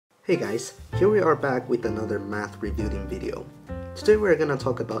Hey guys, here we are back with another math reviewing video. Today we're gonna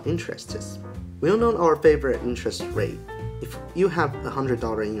talk about interests. We all know our favorite interest rate. If you have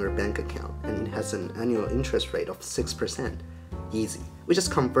 $100 in your bank account and it has an annual interest rate of 6%, easy. We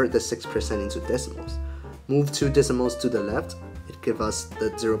just convert the 6% into decimals. Move 2 decimals to the left, it gives us the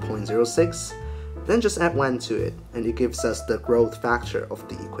 0.06. Then just add 1 to it, and it gives us the growth factor of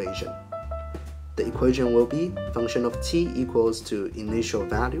the equation. The equation will be function of t equals to initial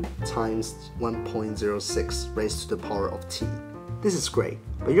value times 1.06 raised to the power of t. This is great,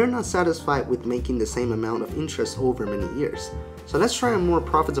 but you're not satisfied with making the same amount of interest over many years. So let's try a more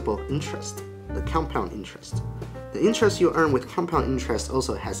profitable interest, the compound interest. The interest you earn with compound interest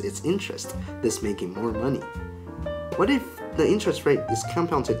also has its interest, thus making more money. What if the interest rate is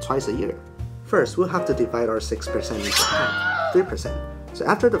compounded twice a year? First, we'll have to divide our 6% into half, 3%. So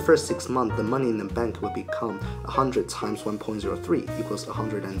after the first 6 months, the money in the bank will become 100 times 1.03 equals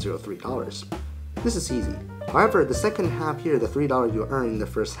 $103. This is easy. However, the second half year, the $3 you earn in the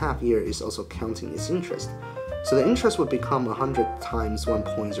first half year is also counting its interest. So the interest will become 100 times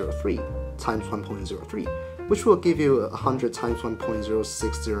 1.03 times 1.03, which will give you 100 times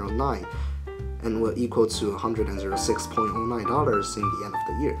 1.0609 and will equal to $106.09 in the end of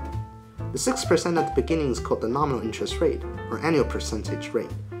the year. The 6% at the beginning is called the nominal interest rate, or annual percentage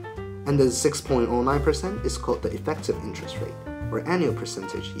rate, and the 6.09% is called the effective interest rate, or annual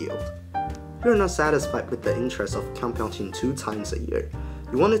percentage yield. You're not satisfied with the interest of compounding 2 times a year.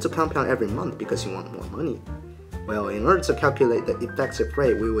 You want it to compound every month because you want more money. Well, in order to calculate the effective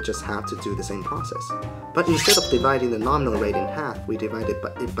rate, we will just have to do the same process. But instead of dividing the nominal rate in half, we divide it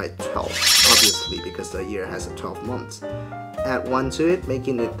by 12, obviously because the year has 12 months. Add 1 to it,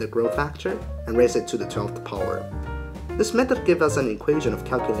 making it the growth factor, and raise it to the 12th power. This method gives us an equation of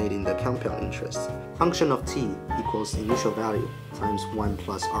calculating the compound interest. Function of t equals initial value times 1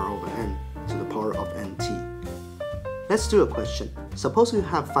 plus r over n to the power of nt. Let's do a question. Suppose you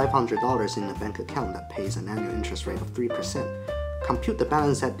have $500 in a bank account that pays an annual interest rate of 3%. Compute the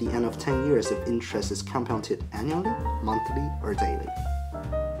balance at the end of 10 years if interest is compounded annually, monthly, or daily.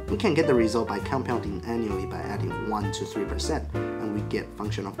 We can get the result by compounding annually by adding 1 to 3%, and we get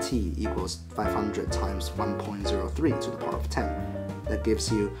function of t equals 500 times 1.03 to the power of 10. That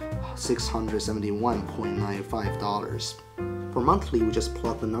gives you $671.95. For monthly, we just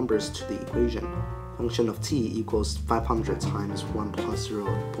plug the numbers to the equation. Function of t equals 500 times 1 plus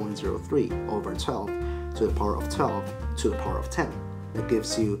 0.03 over 12 to the power of 12 to the power of 10. That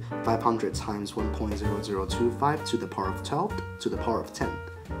gives you 500 times 1.0025 to the power of 12 to the power of 10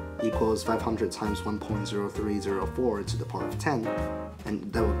 equals 500 times 1.0304 to the power of 10,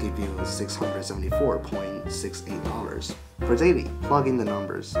 and that will give you $674.68. For daily, plug in the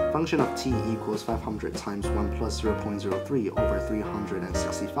numbers. Function of t equals 500 times 1 plus 0.03 over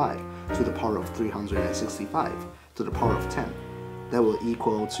 365 to the power of 365 to the power of 10. That will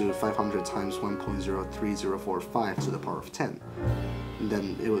equal to 500 times 1.03045 to the power of 10. And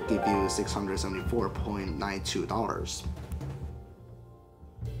then it will give you $674.92.